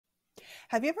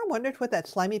Have you ever wondered what that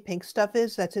slimy pink stuff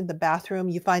is that's in the bathroom?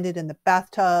 You find it in the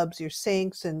bathtubs, your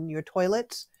sinks, and your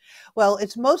toilets. Well,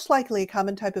 it's most likely a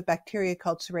common type of bacteria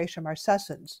called Serratia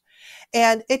marcescens,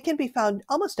 and it can be found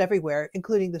almost everywhere,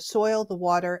 including the soil, the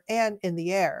water, and in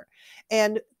the air.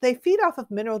 And they feed off of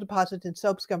mineral deposits in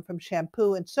soap scum from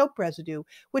shampoo and soap residue,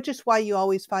 which is why you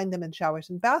always find them in showers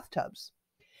and bathtubs.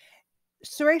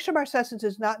 Serratia marcescens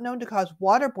is not known to cause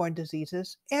waterborne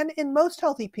diseases, and in most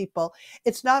healthy people,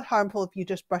 it's not harmful if you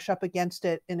just brush up against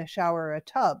it in a shower or a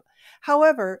tub.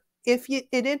 However, it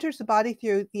enters the body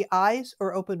through the eyes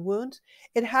or open wounds,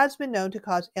 it has been known to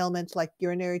cause ailments like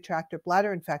urinary tract or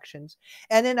bladder infections.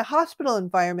 And in a hospital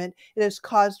environment, it has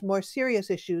caused more serious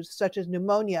issues such as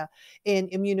pneumonia in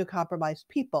immunocompromised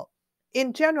people.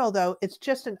 In general, though, it's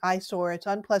just an eyesore, it's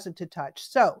unpleasant to touch.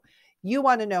 So, you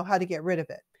want to know how to get rid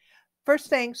of it. First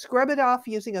thing, scrub it off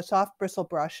using a soft bristle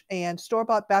brush, and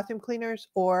store-bought bathroom cleaners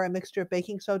or a mixture of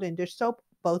baking soda and dish soap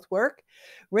both work.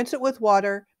 Rinse it with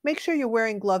water. Make sure you're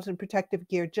wearing gloves and protective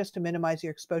gear just to minimize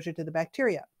your exposure to the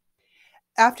bacteria.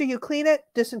 After you clean it,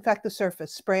 disinfect the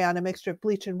surface. Spray on a mixture of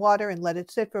bleach and water and let it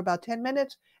sit for about 10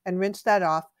 minutes and rinse that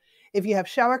off. If you have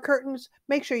shower curtains,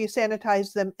 make sure you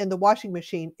sanitize them in the washing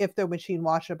machine if they're machine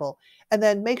washable, and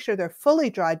then make sure they're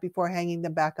fully dried before hanging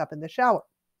them back up in the shower.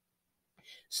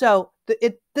 So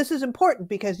this is important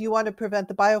because you want to prevent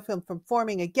the biofilm from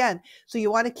forming again. So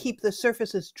you want to keep the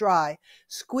surfaces dry.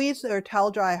 Squeeze or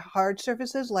towel dry hard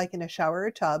surfaces like in a shower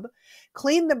or tub.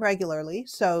 Clean them regularly,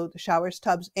 so the showers,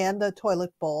 tubs, and the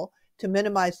toilet bowl, to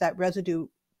minimize that residue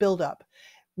buildup.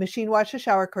 Machine wash the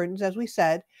shower curtains, as we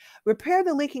said. Repair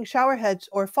the leaking shower heads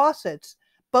or faucets,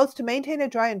 both to maintain a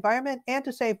dry environment and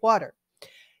to save water.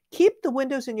 Keep the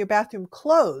windows in your bathroom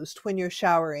closed when you're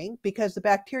showering because the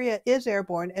bacteria is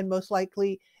airborne and most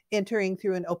likely entering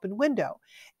through an open window.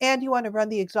 And you want to run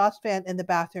the exhaust fan in the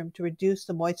bathroom to reduce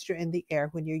the moisture in the air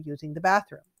when you're using the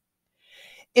bathroom.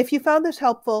 If you found this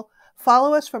helpful,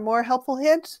 follow us for more helpful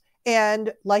hints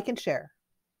and like and share.